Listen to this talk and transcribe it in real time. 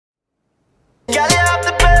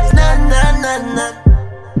na na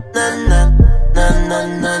na na na na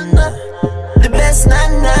na na. The best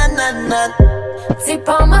na na na na. Tip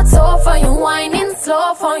on my toe for you, whining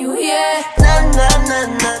slow for you, yeah. Na na na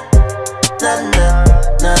na na na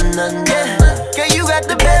na na na. Girl, you got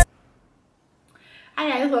the best. Hi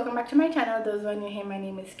guys, welcome back to my channel. Those who are new here, my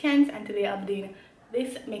name is QueenKhanz, and today I'll be doing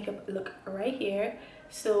this makeup look right here.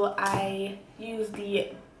 So I use the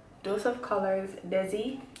Dose of Colors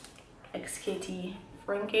Desi x Katy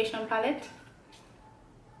Friendcation palette,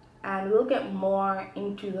 and we'll get more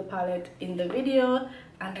into the palette in the video.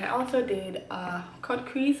 And I also did a cut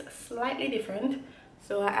crease slightly different,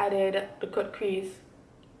 so I added the cut crease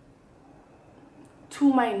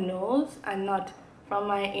to my nose and not from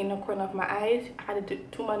my inner corner of my eyes. I added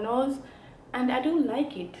it to my nose, and I do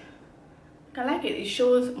like it. I like it. It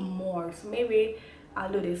shows more, so maybe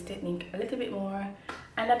I'll do this technique a little bit more.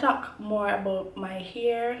 And I talk more about my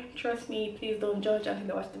hair. Trust me, please don't judge until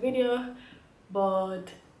you watch the video.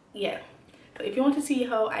 But yeah, so if you want to see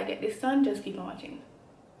how I get this done, just keep on watching.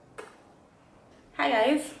 Hi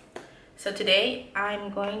guys, so today I'm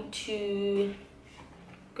going to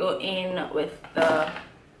go in with the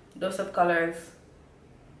Dose of Colors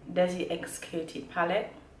Desi x Katy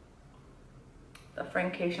palette, the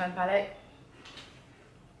Friendcation palette.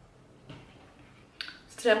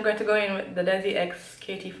 Today I'm going to go in with the Desi x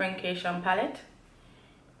Katy Friendcation palette,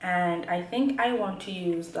 and I think I want to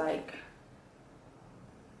use like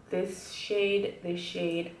this shade,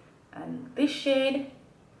 and this shade.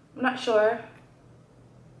 I'm not sure.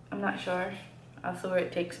 I'll see where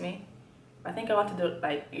it takes me. I think I want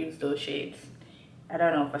to use those shades. I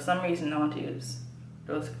don't know, for some reason I want to use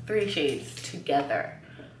those three shades together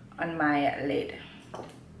on my lid.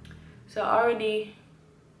 So I already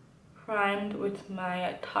primed with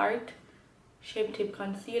my Tarte Shape Tip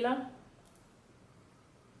Concealer.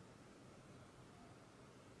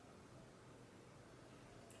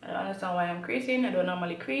 I don't understand why I'm creasing. I don't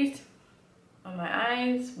normally crease on my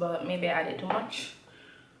eyes, but maybe I added too much.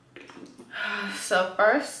 So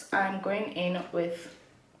first I'm going in with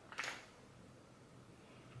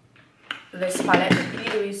this palette, the P.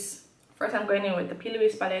 Louise. First I'm going in with the P.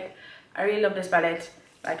 Louise palette. I really love this palette.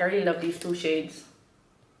 Like, I really love these two shades.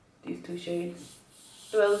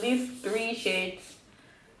 Well, these three shades,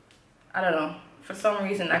 I don't know, for some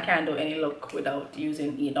reason I can't do any look without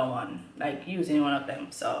using either one, like using one of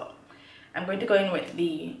them. So I'm going to go in with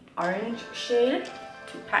the orange shade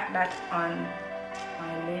to pack that on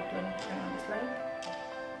my lid. Let me turn on this light.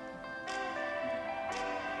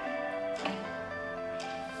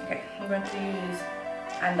 Okay, I'm going to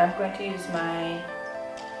use my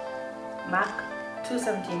MAC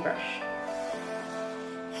 217 brush.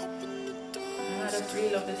 I just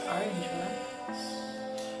really love this orange one.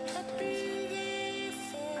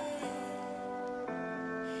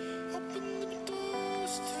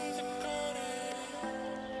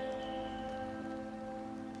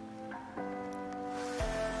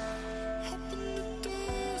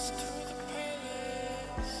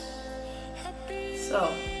 So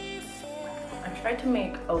I tried to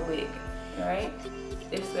make a wig, right?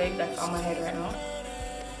 This wig that's on my head right now.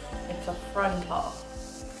 It's a frontal,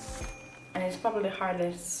 and it's probably the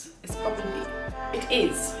hardest. It's the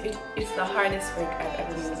hardest wig I've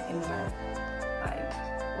ever made in my life.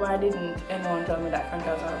 Why didn't anyone tell me that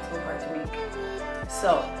frontals are so hard to make?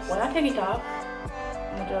 So when I take it off,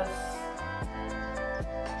 I'm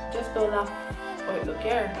just build up how it look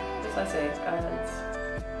here. Just I say, guys,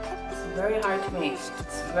 it's very hard to make.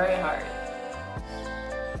 It's very hard.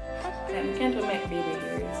 And you can't make baby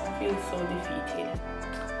hairs. I feel so defeated.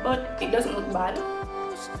 But it doesn't look bad.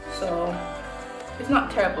 So it's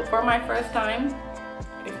not terrible. For my first time,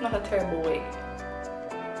 it's not a terrible wig.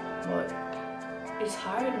 But it's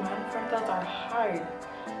hard, man. Frontals are hard.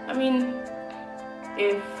 I mean,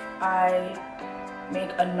 if I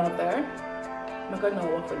make another, I'm gonna know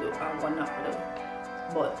what to do and what not to do.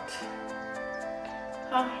 But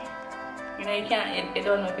you know, you can't, I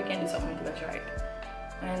don't know if you can do something until I try it.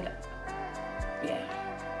 And yeah,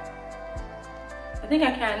 I think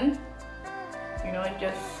I can. You know, it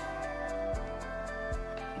just,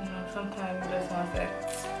 you know, sometimes you just want to say,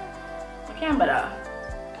 I can't better,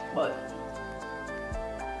 but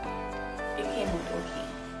it came out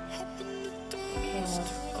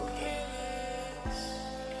okay.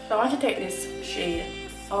 So I want to take this shade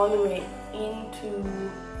all the way into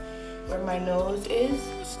where my nose is.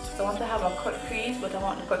 So I want to have a cut crease, but I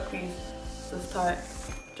want the cut crease to start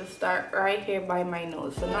right here by my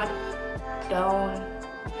nose. So not down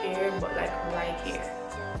here, but like right here,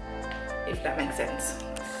 if that makes sense.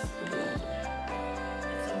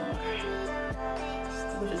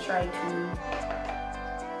 I'm going to try to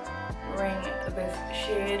bring this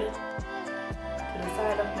shade to the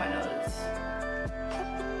side of my nose.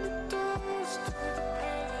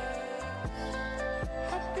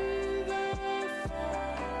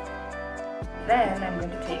 Then I'm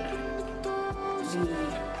going to take the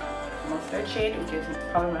mustard shade, which is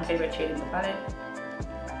probably my favorite shade in the palette,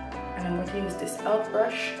 and I'm going to use this e.l.f.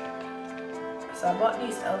 brush. So I bought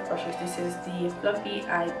these e.l.f. brushes. This is the Fluffy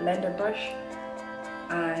Eye Blender brush,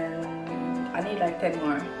 and I need like 10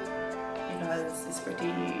 more because it's pretty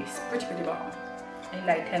bomb. I need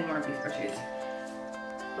like 10 more of these brushes.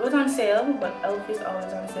 It was on sale, but e.l.f. is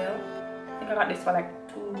always on sale. I think I got this for like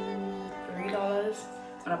 $2-3,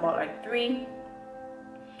 and I bought like 3.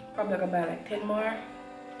 Probably gonna buy like 10 more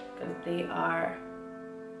because they are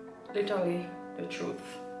literally the truth.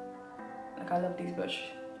 Like, I love this brush.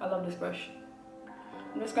 I love this brush.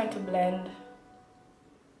 I'm just going to blend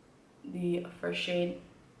the first shade.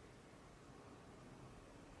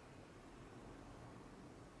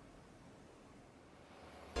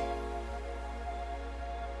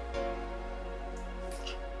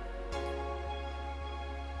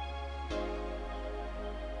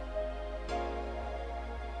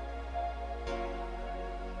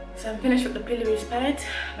 So I'm finished with the Pillows palette.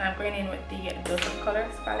 Now I'm going in with the Dose of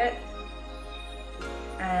Colors palette,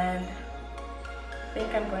 and I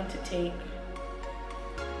think I'm going to take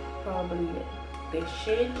probably this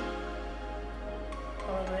shade.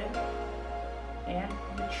 Probably, yeah.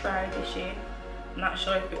 I'm gonna try this shade. I'm not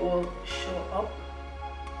sure if it will show up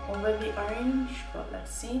over the orange, but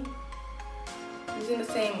let's see. Using the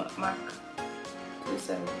same MAC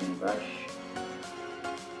 217 brush.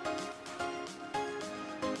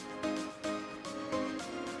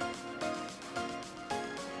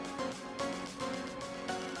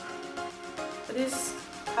 This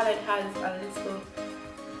palette has a little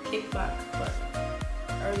kickback, but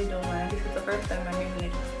I really don't mind. This is the first time I'm using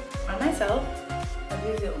it on myself. I've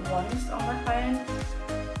used it once on my client,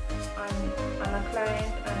 on a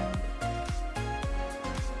client, and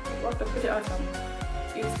it worked out pretty awesome.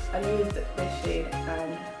 I used this shade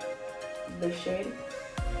and this shade,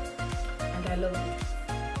 and I love it.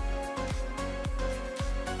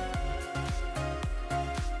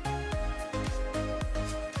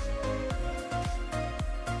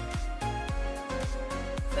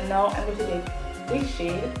 Now I'm going to take this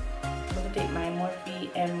shade. I'm going to take my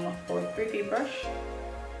Morphe M433 brush.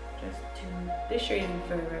 This shade is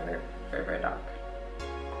very dark,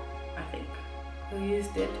 I think. We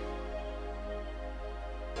used it.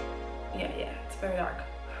 Yeah, it's very dark.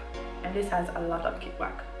 And this has a lot of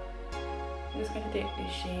kickback. I'm just going to take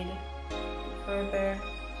this shade further,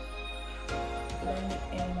 blend it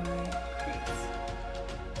in my crease.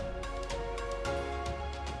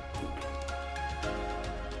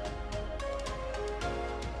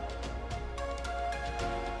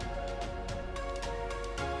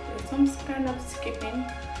 Some kind of skipping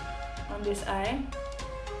on this eye.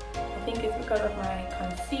 I think it's because of my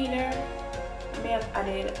concealer. I may have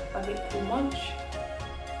added a bit too much.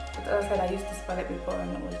 But as I said, I used this palette before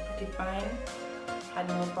and it was pretty fine. Had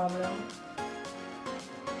no problem.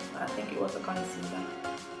 I think it was a concealer.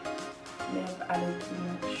 I may have added too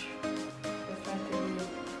much. Just trying to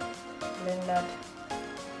blend that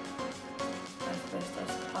as best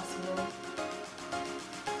as possible.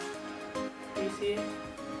 Do you see?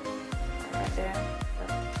 Right there,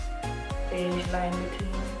 beige line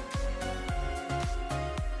between.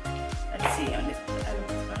 Let's see on this. That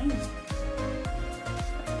looks fine.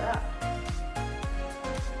 What's that?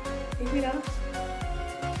 Pick it up.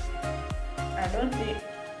 I don't see it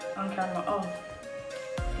on camera. Oh,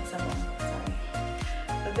 it's a bump. Sorry.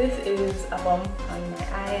 So this is a bump on my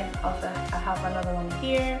eye. Also, I have another one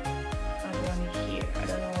here. Another one here. I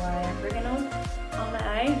don't know why I'm bringing out on my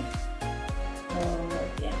eye.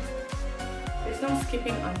 But yeah. There's no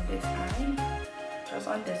skipping on this eye, just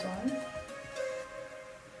on this one.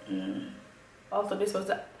 Also,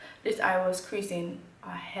 this eye was creasing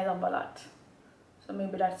a hell of a lot, so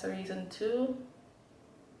maybe that's the reason too.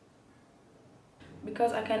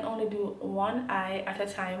 Because I can only do one eye at a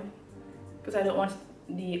time, because I don't want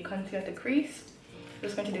the concealer to crease. I'm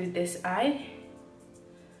just going to do this eye.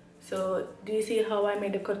 So, do you see how I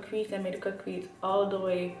made the cut crease? I made the cut crease all the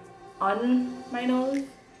way on my nose,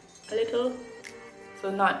 a little. So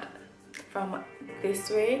not from this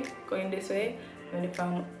way, going this way, but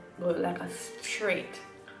from go like a straight.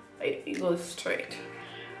 It goes straight.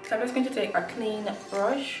 So I'm just going to take a clean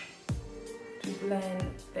brush to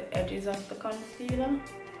blend the edges of the concealer.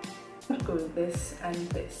 Go with this and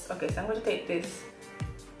this. Okay, so I'm going to take this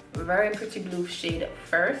very pretty blue shade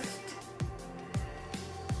first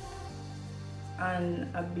and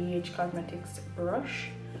a BH Cosmetics brush.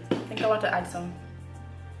 I think I want to add some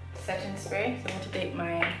setting spray, so I'm going to take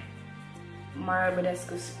my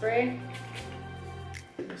Marabedesco spray.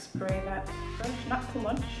 Spray that brush, not too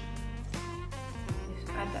much. Just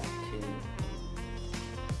add that to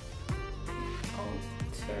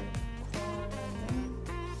outer corner.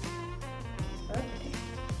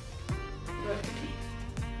 Perfect.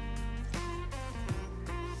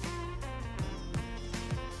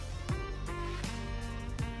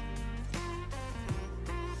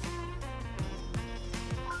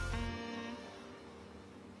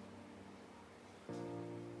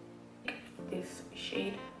 This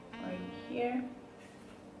shade right here.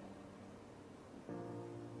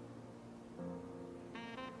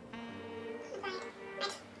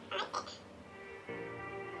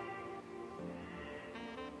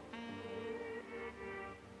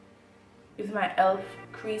 This is my e.l.f.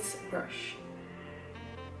 crease brush.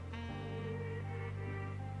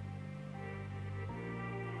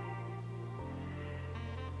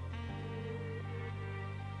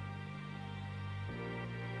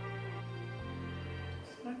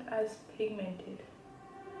 Not as pigmented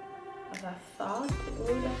as I thought it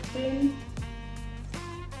would have been.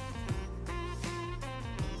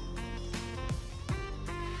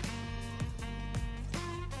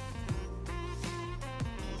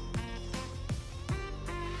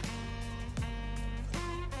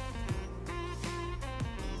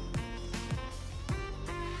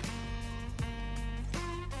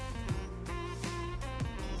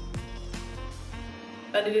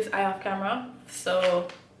 I did this eye off camera, so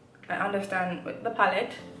I understand with the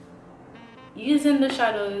palette, using the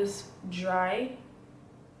shadows dry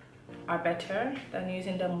are better than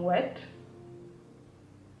using them wet.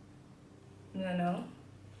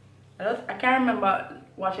 I can't remember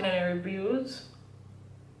watching any reviews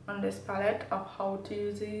on this palette of how to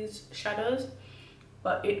use these shadows,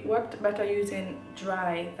 but it worked better using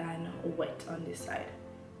dry than wet on this side.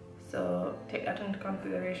 So take that into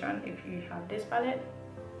consideration if you have this palette.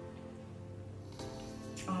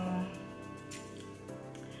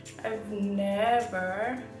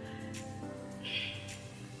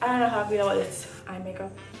 I don't know how I feel about this eye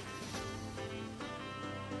makeup.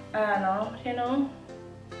 I don't know, you know,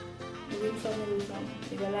 you win some, you lose some.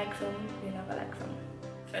 If you like some, you never like some.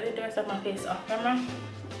 So I did the rest of my face off camera.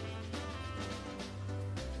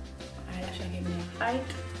 Eyelash gave me a fight,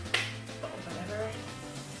 but whatever.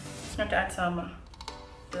 I'm going to add some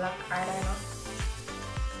black eyeliner.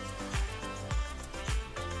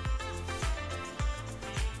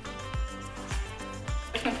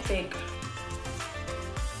 I'm going to take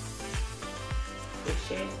this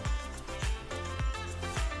shade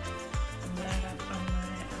and blend that on my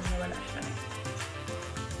lower lash line.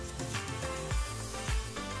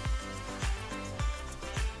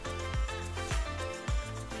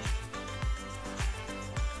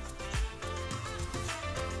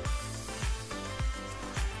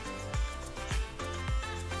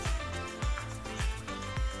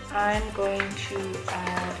 I'm going to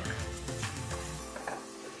add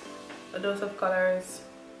a dose of colors.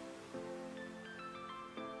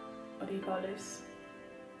 What do you call this?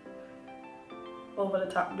 Over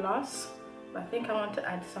the top gloss. But I think I want to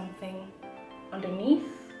add something underneath.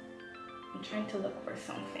 I'm trying to look for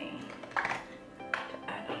something to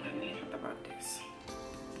add underneath. What about this?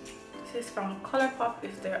 This is from Colourpop.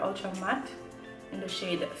 It's their Ultra Matte in the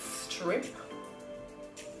shade Strip.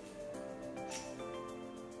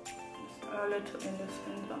 A little in the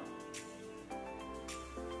center.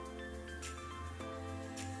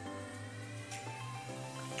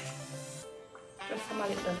 Just so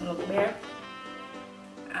it doesn't look bare.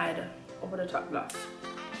 Add over the top gloss.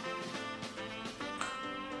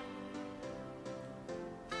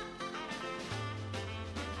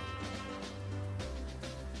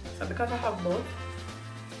 So because I have both,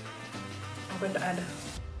 I'm going to add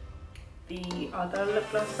the other lip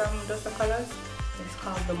gloss from Desi Colors. It's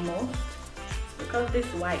called The Most. Because this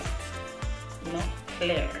white, you know,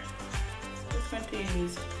 clear, I'm just going to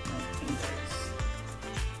use my fingers.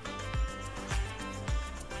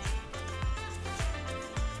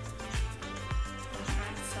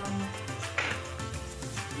 Add some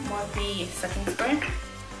more of the setting spray.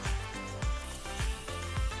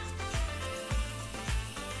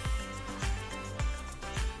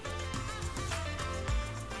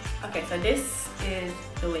 Okay, so this is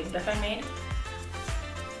the wig that I made.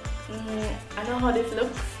 I know how this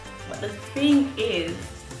looks, but the thing is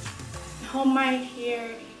how my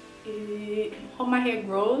hair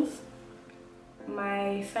grows.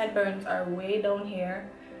 My sideburns are way down here,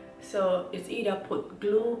 so it's either put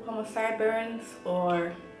glue on my sideburns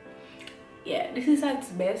or yeah, this is as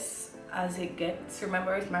best as it gets.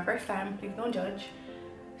 Remember, it's my first time, please don't judge.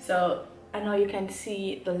 So I know you can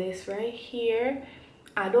see the lace right here.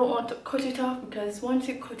 I don't want to cut it off because once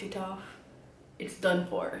you cut it off, it's done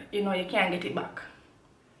for. You know, you can't get it back.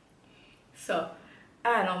 So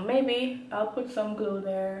I don't know, maybe I'll put some glue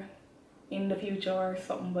there in the future or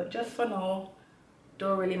something, but just for now,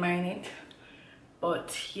 don't really mind it.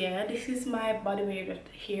 But yeah, this is my body wave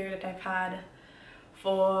here that I've had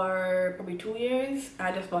for probably 2 years.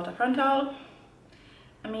 I just bought a frontal.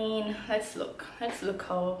 I mean, let's look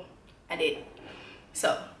how I did.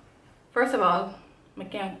 So first of all, I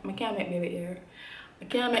can't make baby hair. I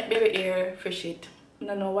can't make baby hair for shit. I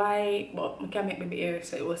don't know why, but I can't make baby hair,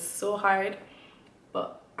 so it was so hard.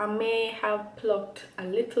 But I may have plucked a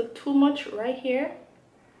little too much right here.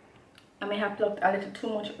 I may have plucked a little too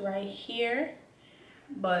much right here,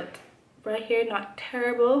 but right here not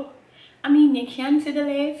terrible. I mean, you can see the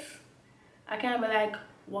lace. I can't be like,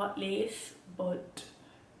 what lace? But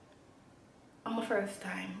on my first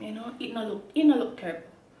time, you know, it not look terrible.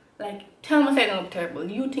 Like, tell me say it don't look terrible.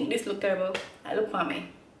 You think this look terrible? I look for me.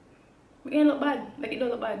 It ain't look bad. Like, it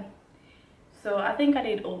don't look bad. So I think I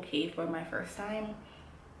did okay for my first time.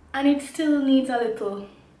 And it still needs a little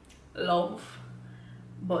love.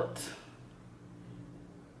 But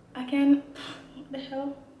I can, what the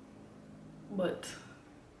hell? But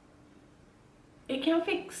it can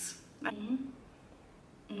fix.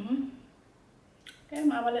 Yeah,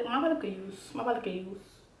 my body could use.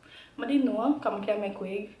 I didn't know, come can make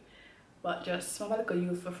wig, but just my body could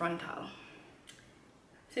use for frontal.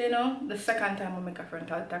 So you know, the second time I make a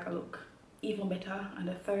frontal, take a look even better, and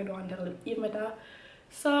the third one take a look even better.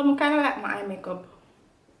 So I'm kind of like my eye makeup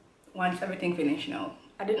once everything finished now.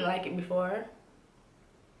 I didn't like it before.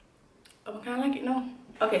 I'm kind of like it now.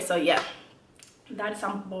 Okay, so yeah, that's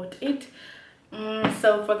about it.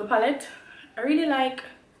 So for the palette, I really like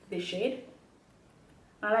this shade.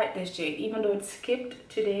 I like this shade, even though it skipped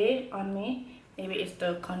today on me. Maybe it's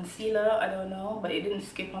the concealer, I don't know, but it didn't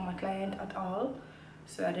skip on my client at all,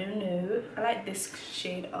 so I don't know. I like this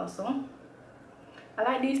shade also. I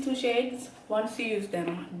like these two shades once you use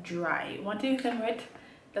them dry. Once you use them wet,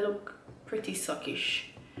 they look pretty suckish.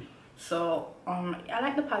 So I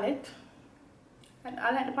like the palette.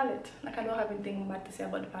 I like the palette. Like, I don't have anything bad to say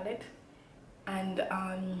about the palette. And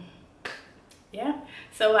yeah,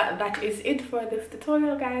 so that is it for this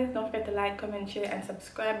tutorial, guys. Don't forget to like, comment, share and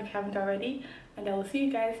subscribe if you haven't already, and I will see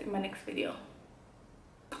you guys in my next video.